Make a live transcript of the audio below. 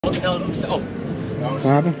What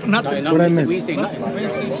happened? Nothing. What I missed?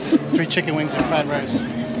 3 chicken wings and fried rice.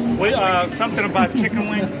 Wait, something about chicken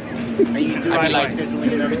wings. And you do I like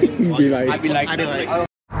scheduling and everything. I be like.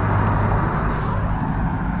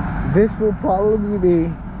 This will probably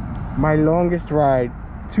be my longest ride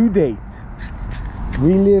to date.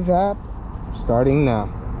 Relive app starting now.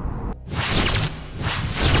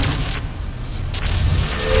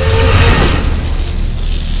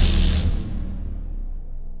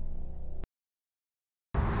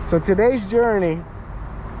 So today's journey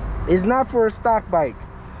is not for a stock bike.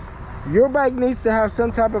 Your bike needs to have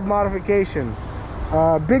some type of modification.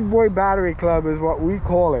 Big Boy Battery Club is what we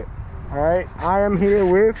call it. All right, I am here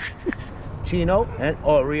with Chino and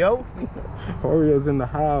Oreo. Oreo's in the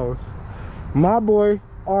house. My boy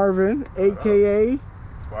Arvin, aka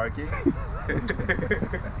Sparky.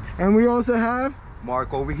 And we also have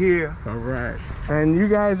Mark over here. all right, and you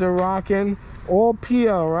guys are rocking all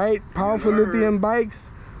PL, right? Powerful lithium bikes,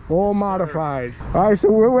 all modified. All right,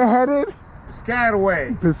 so where we're headed?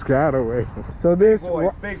 Piscataway. Piscataway. So this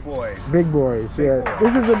Big boys. big boys, yeah.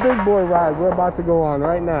 This is a big boy ride we're about to go on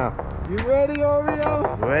right now. You ready,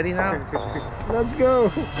 Oreo? You ready now? Let's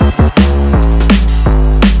go.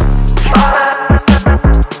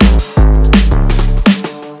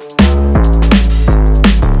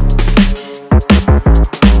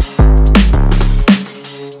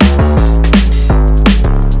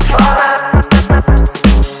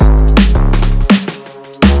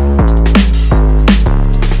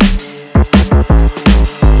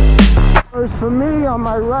 For me, on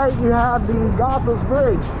my right, you have the Gothels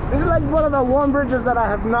Bridge. This is like one of the one bridges that I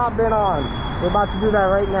have not been on. We're about to do that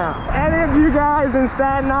right now. Any of you guys in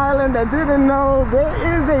Staten Island that didn't know, there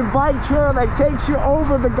is a bike trail that takes you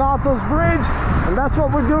over the Gothels Bridge, and that's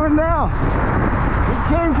what we're doing now. We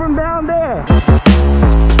came from down there.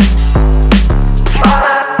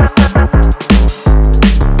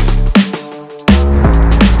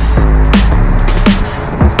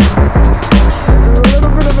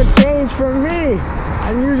 For me,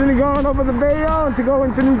 I'm usually going over the Bayonne to go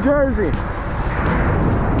into New Jersey.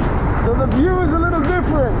 So the view is a little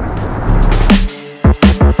different.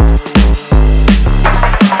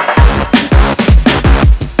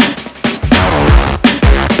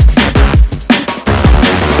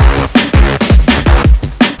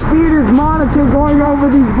 Speed is monitored going over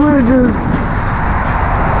these bridges.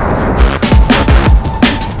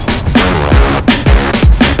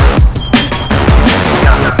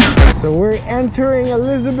 So we're entering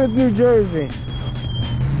Elizabeth, New Jersey,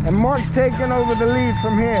 and Mark's taking over the lead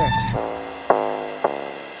from here.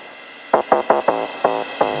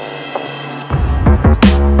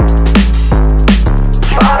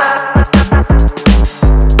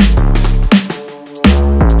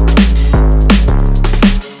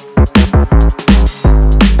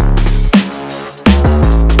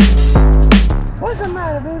 What's the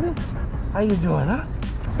matter, baby? How you doing, huh?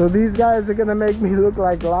 So these guys are gonna make me look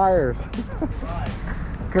like liars.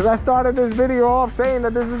 Because I started this video off saying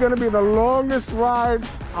that this is gonna be the longest ride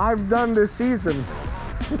I've done this season.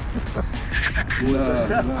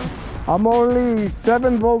 I'm only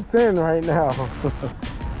 7 volts in right now.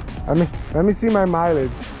 let me see my mileage.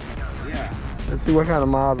 Yeah. Let's see what kind of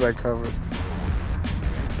miles I covered.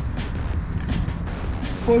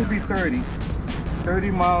 Supposed to be 30. 30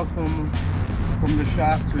 miles from the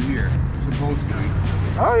shop to here. Supposed to be.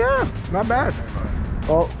 Oh yeah, not bad.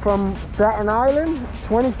 Well, from Staten Island,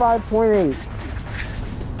 25.8.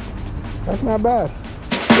 That's not bad.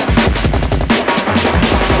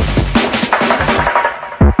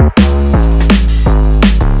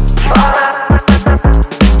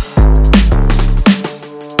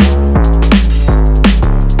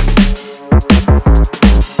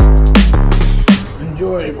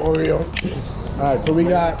 Enjoy, Oreo. All right, so we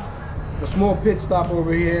got a small pit stop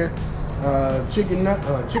over here. Chicken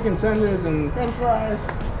tenders and French fries.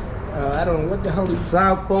 I don't know what the hell is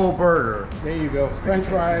South Pole Burger. There you go. French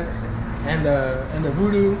fries and the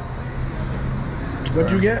voodoo.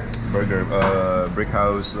 What'd you get? Burger, Brick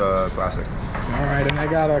House Classic. All right, and I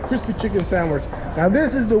got a crispy chicken sandwich. Now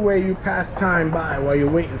this is the way you pass time by while you're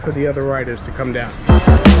waiting for the other riders to come down.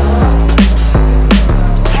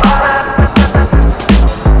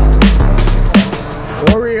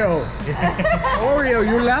 Oreo. Oreo,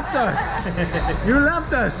 you left us. You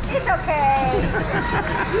left us. It's okay.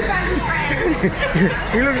 You got friends.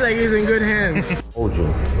 He looks like he's in good hands. Told you,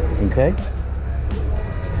 okay?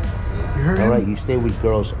 You heard All him? right, you stay with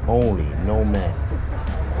girls only, no men.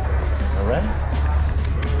 All right?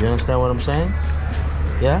 You understand what I'm saying?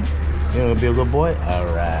 Yeah? You're gonna be a good boy? All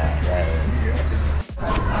right.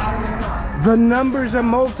 The numbers are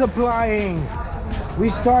multiplying. We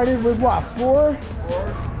started with what, 4?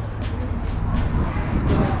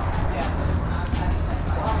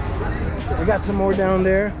 We got some more down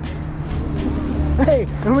there. Hey,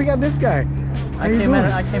 and we got this guy. I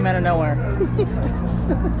came out of nowhere.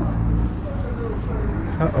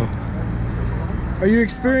 Are you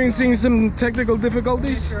experiencing some technical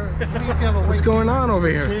difficulties? What's going on over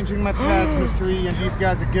here? Changing my pads history, and these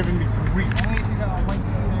guys are giving me grief.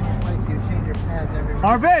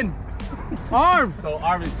 Arvin! Arv! So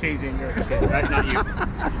Arvin's changing your shit, right? Not you.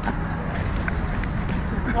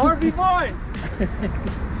 Arvy boy!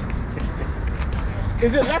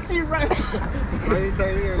 Is it lefty, right?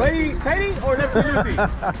 Lady tighty or lefty loosey?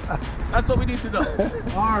 That's what we need to know.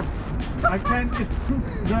 Arv, I can't, it's too,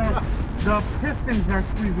 the pistons are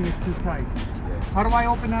squeezing it too tight. How do I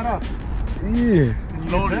open that up? Yeah.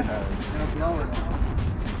 Slowly.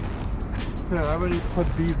 So I already put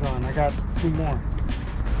these on, I got 2 more.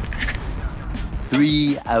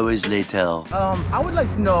 3 hours later. I would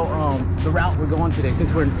like to know the route we're going today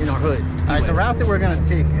since we're in our hood. All right, the route that we're gonna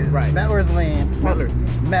take is Mettler's Lane. Mettler's.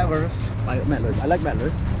 Mettler's. Mettler's. I like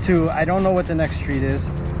Mettler's. To, I don't know what the next street is.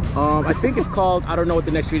 I think it's called, I don't know what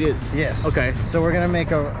the next street is. Yes. Okay. So we're gonna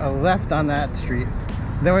make a left on that street.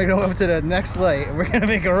 Then we're gonna go up to the next light and we're gonna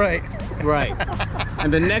make a right. Right.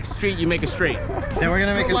 And the next street you make a straight. Then we're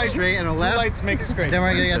gonna make a straight and a left. 2 lights make a straight. Then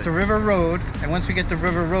we're gonna get to River Road, and once we get to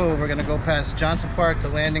River Road, we're gonna go past Johnson Park to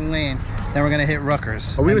Landing Lane. Then we're gonna hit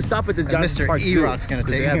Rutgers. Are we gonna stop at the Johnson Mr. Park E-Rock's gonna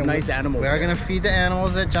take They have him. nice animals. We are gonna feed the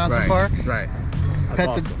animals at Johnson Park. Right.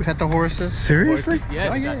 Pet the horses. Seriously?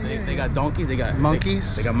 Yeah, they got donkeys, they got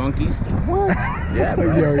monkeys. They got monkeys. What? Yeah,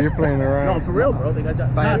 bro. Yo, you're playing around. No, for real, bro. They got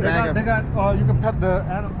Buy a they bag got, of, you can pet the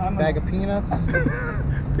bag of peanuts.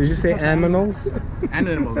 Did you say animals?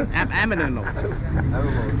 animals. Animals.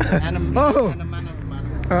 Oh!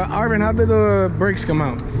 Arvin, how did the brakes come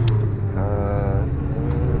out?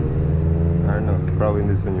 I don't know. Probably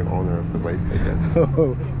this is the new owner of the bike, I guess.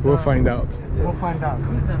 We'll find out. We'll find out.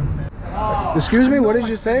 Excuse me, what did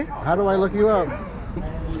you say? How do I look you up?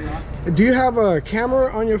 Do you have a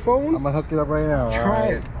camera on your phone? I'm gonna hook it up right now. Try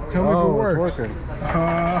it. Tell me if it works. It's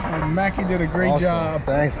working. Mackie did a great job.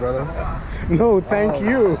 Thanks, brother. No, thank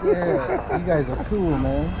you. Yeah, you guys are cool,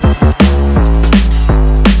 man.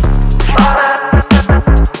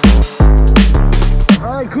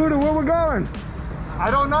 All right, Kuda, where we going?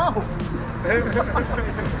 I don't know.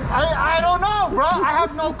 I don't know, bro. I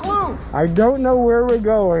have no clue. I don't know where we're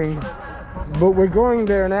going, but we're going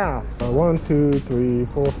there now. 1, 2, 3,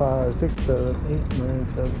 4, 5, 6, 7, 8, 9,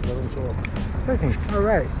 10, 11, 12, 13. All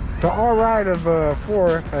right. So our ride of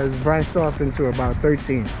 4 has branched off into about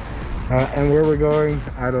 13. And where we're going,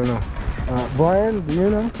 I don't know. Brian, do you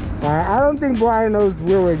know? I don't think Brian knows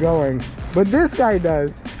where we're going, but this guy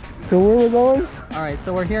does. So where we're going? All right,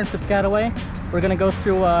 so we're here in Piscataway. We're gonna go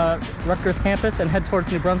through Rutgers campus and head towards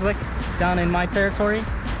New Brunswick, down in my territory.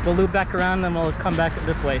 We'll loop back around and we'll come back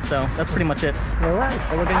this way. So that's pretty much it. All right.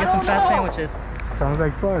 But we're gonna get some fat sandwiches. Sounds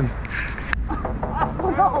like fun.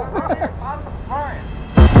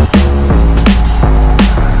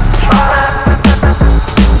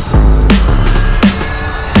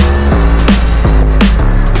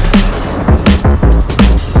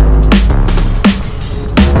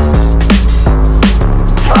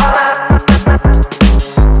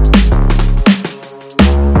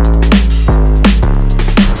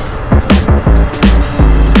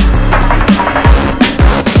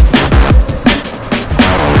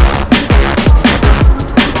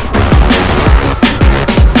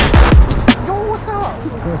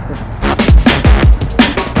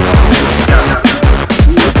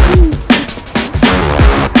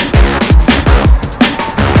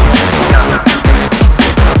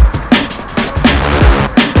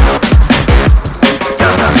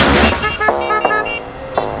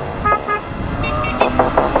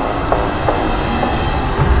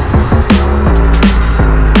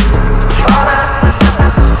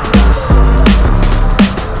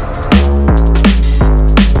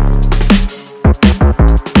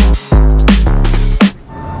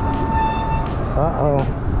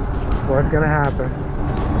 What's gonna happen?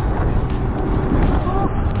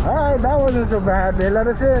 All right, that wasn't so bad. They let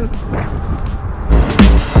us in.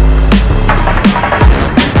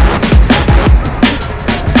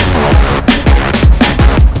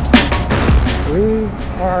 We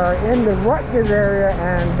are in the Rutgers area,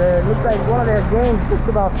 and it looks like one of their games just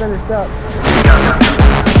about finished up.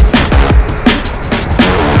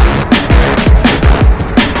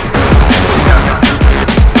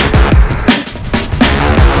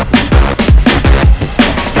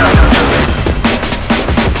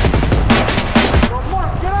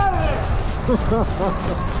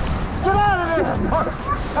 Get out of there!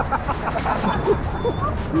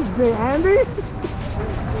 Hey, Andy?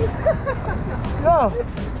 Yo,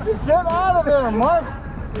 get out of there, Mark.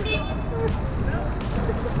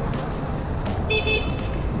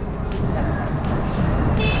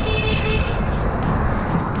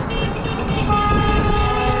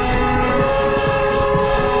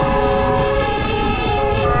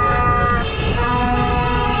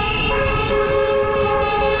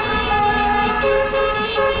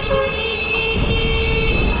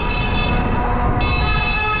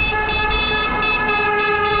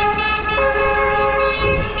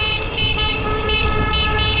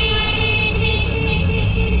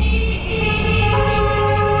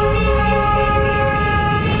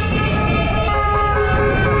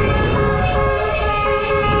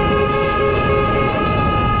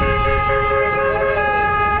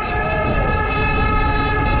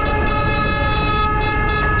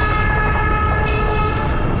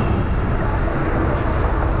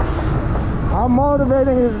 How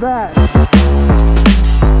motivating is that?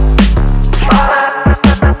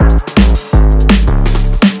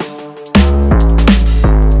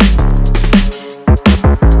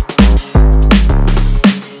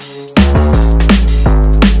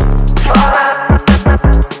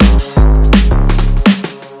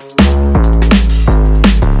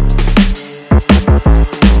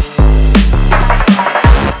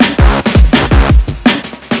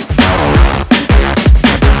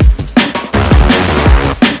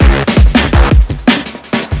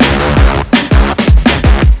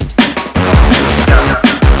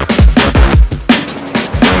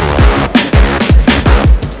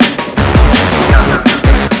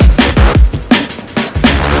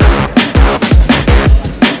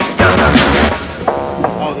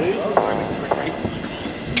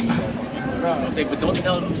 But don't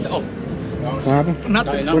tell them. Oh, What happened?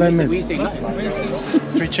 nothing. What I We miss? say nothing.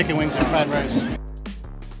 3 chicken wings and fried rice.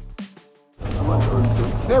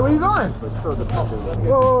 Hey, where you going?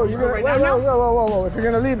 Whoa, you're gonna, whoa. If you're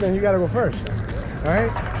gonna leave, then you gotta go first. All right?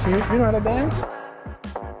 So you know how to dance?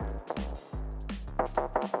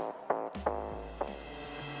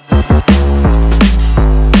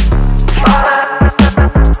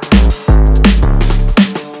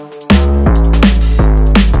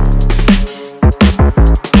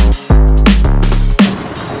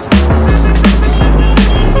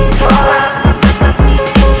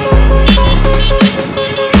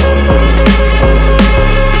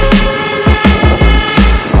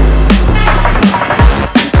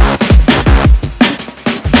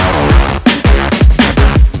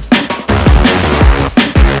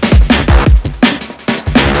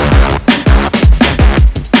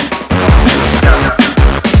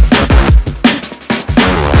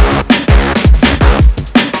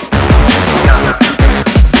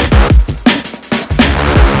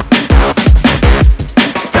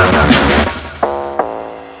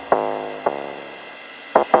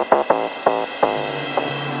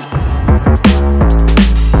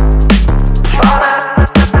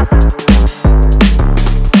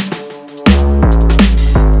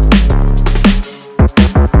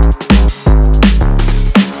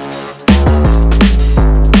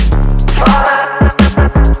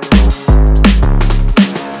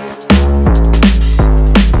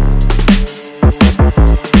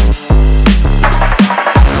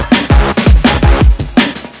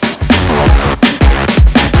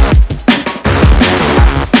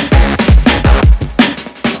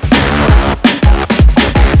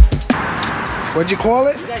 What'd you call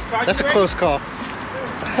it? That's a close call.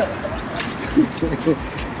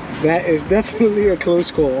 That is definitely a close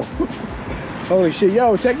call. Holy shit,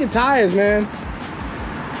 yo, check your tires, man.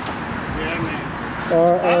 Yeah, man.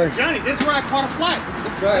 Or Johnny, this is where I caught a flight.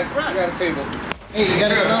 This is Right, right. I got a table. Hey, you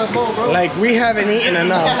got another bowl, bro? like we haven't eaten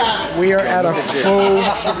enough. We are at a full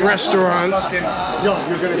restaurant. You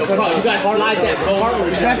guys slide that bone.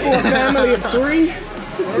 Is that for a family of 3?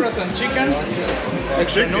 Noodles and chicken.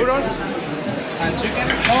 Extra noodles and chicken.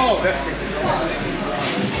 Oh, that's good.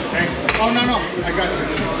 Oh, no, I got it.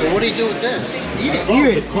 Well, what do you do with this? Eat it.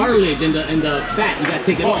 Eat it. The cartilage and the fat. You gotta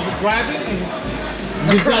take it off. You grab it and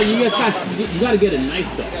You gotta get a knife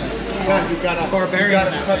though. you got a barbarian.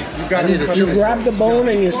 You got to You grab the bone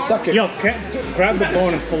and you suck it. Yo, grab the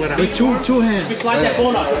bone and pull it out. With two hands. You slide that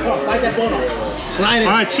bone off. Slide that bone off. Slide it.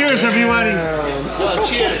 All right, cheers, everybody.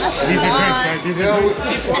 Cheers. These are drinks, right? These are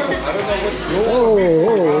drinks.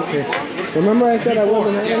 Oh, okay. Remember I said I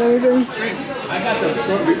wasn't having anything? I got the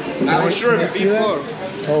I was sure before.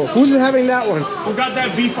 Oh, who's having that one? Who got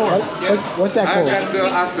that before? What's that I called? got the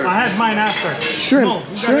after. I had mine after. Shrimp. No,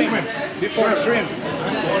 who got Shrimp? shrimp? Before shrimp.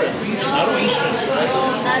 I don't eat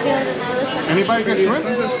shrimp. Anybody get shrimp?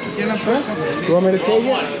 You want me to take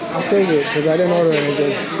it? I'll take it because I didn't order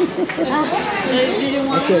anything.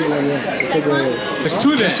 I'll take one, yeah. I'll take one. There's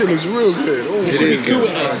two there. That shit looks real good. Oh, It is good.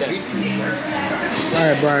 all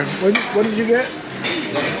right, Brian. What did you get?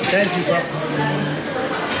 Thank you, bro.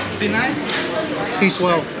 C9?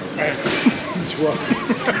 C12.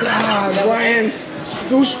 C12. Brian,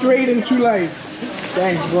 go straight in 2 lights.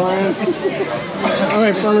 Thanks, Brian. All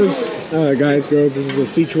right, fellas. Guys, girls, this is a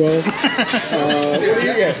C12. What do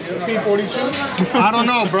you get? P42? I don't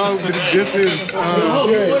know, bro. But this is. I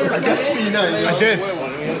got C9. I did.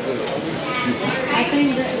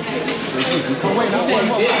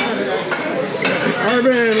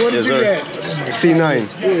 Arvin, what did you get? C9.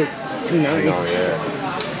 Good. C9. Oh, yeah.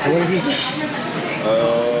 What did he get?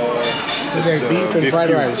 Is there beef and fried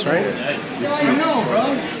rice, right? I know, bro.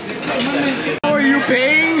 How are you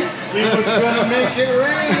paying? We was gonna make it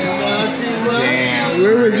rain. Damn.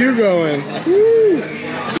 Where was you going? Woo.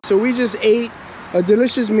 So we just ate a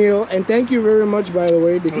delicious meal, and thank you very much, by the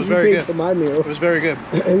way, because you paid for my meal. It was very good.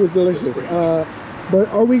 It was delicious. But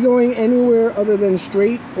are we going anywhere other than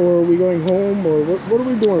straight, or are we going home, or what are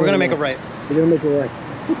we doing? We're gonna make it right. We're gonna make it right.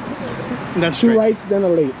 That's 2 straight. rights, then a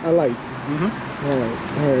light. All right.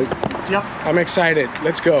 Yep. I'm excited.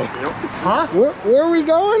 Let's go. Huh? Where are we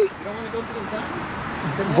going?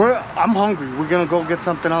 I'm hungry. We're gonna go get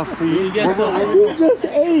something else to eat. You just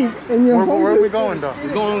ate, and you're hungry. Where are we going, though?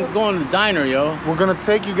 We're going to the diner, yo. We're gonna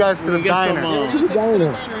take you guys to the diner.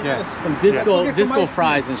 Diner. Yes. Some disco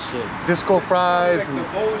fries and shit. Disco fries and,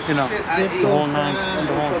 you know, the whole nine.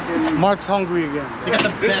 Mark's hungry again.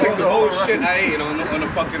 This is the whole shit I ate on the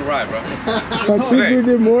fucking ride, bro. But you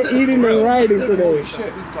did more eating than riding today.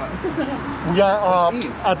 We got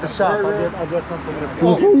at the shop. I get something.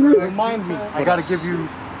 Oh, remind me. I gotta give you.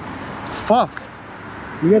 Fuck.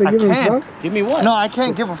 You gotta give him fuck? Give me what? No, I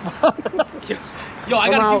can't give a fuck. Yo, I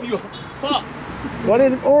gotta give you a fuck. What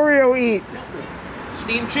did Oreo eat?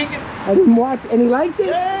 Steamed chicken. I didn't watch, and he liked it?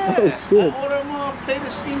 Yeah. Oh shit. I ordered him a plate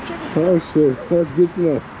of steamed chicken. Oh shit. That's good to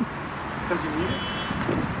know.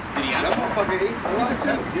 Did he ask for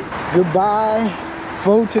it? Goodbye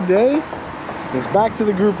for today. It's back to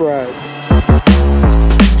the group ride.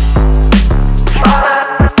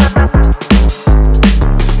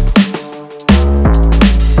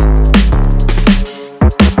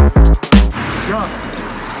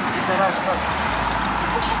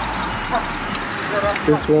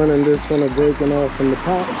 This one and this one are breaking off from the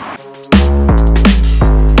pot.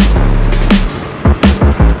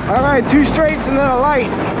 All right, 2 straights and then a light.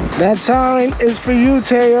 That sign is for you,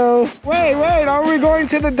 Teo. Wait, are we going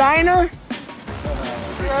to the diner?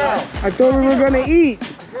 Yeah. I thought we were gonna eat.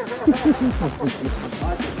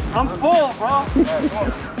 I'm full, bro.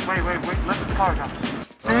 Wait. Let the car go.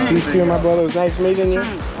 Peace to you, my brother. It was nice meeting you.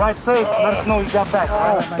 Ride safe. Let us know you got back.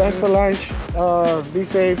 Thanks for lunch. Be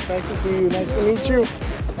safe. Nice to see you. Nice to meet you.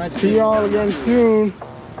 See y'all again soon.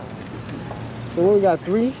 So what we got?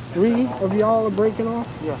 3 of y'all are breaking off?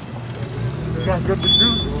 Yeah. You got good to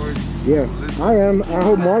juice? Yeah, I am. I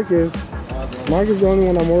hope Mark is. Mark is the only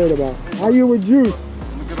one I'm worried about. How are you with juice?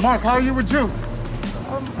 Mark, how are you with juice?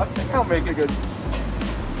 I think I'll make it good.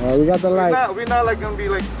 We got the light. We're not like gonna be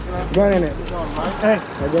like, you know. Gun in it. Hey.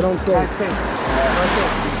 Like they don't say.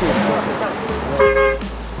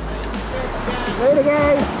 Later,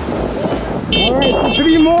 guys. All right,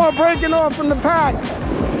 3 more breaking off from the pack.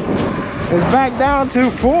 It's back down to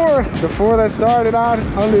 4. The 4 that started out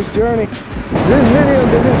on this journey. This video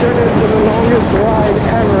didn't turn into the longest ride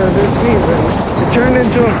ever this season. It turned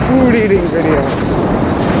into a food eating video.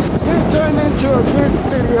 This turned into a good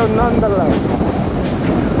video nonetheless.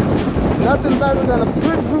 Nothing better than a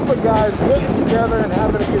good group of guys getting together and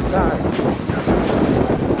having a good time.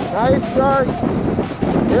 Night start.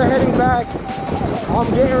 They're heading back. I'm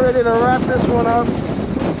getting ready to wrap this one up.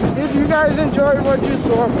 If you guys enjoyed what you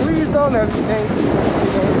saw, please don't hesitate.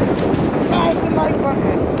 Smash the like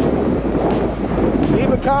button.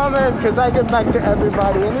 Leave a comment because I get back to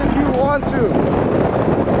everybody. And if you want to,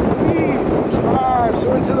 please subscribe.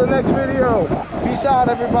 So until the next video, peace out,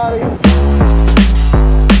 everybody.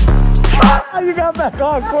 You got back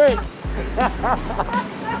on quick.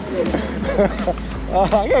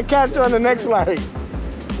 I gotta catch you on the next light.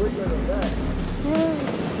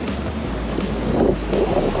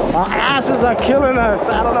 Our asses are killing us.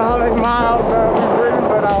 I don't know how many miles we've ridden,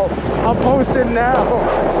 but I'll post it now.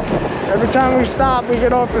 Every time we stop, we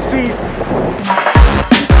get off the seat.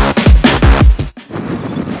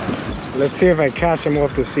 Let's see if I catch him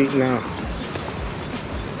off the seat now.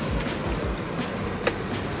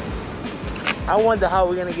 I wonder how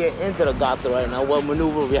we're gonna get into the Gato right now, what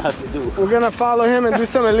maneuver we have to do. We're gonna follow him and do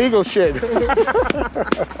some illegal shit.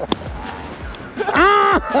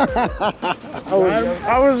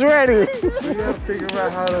 I was ready. We gotta figure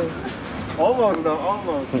out how to. Almost though,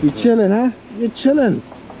 almost. You chilling, huh? You're chilling.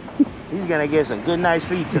 He's gonna get some good night's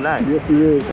sleep tonight. Yes, he is.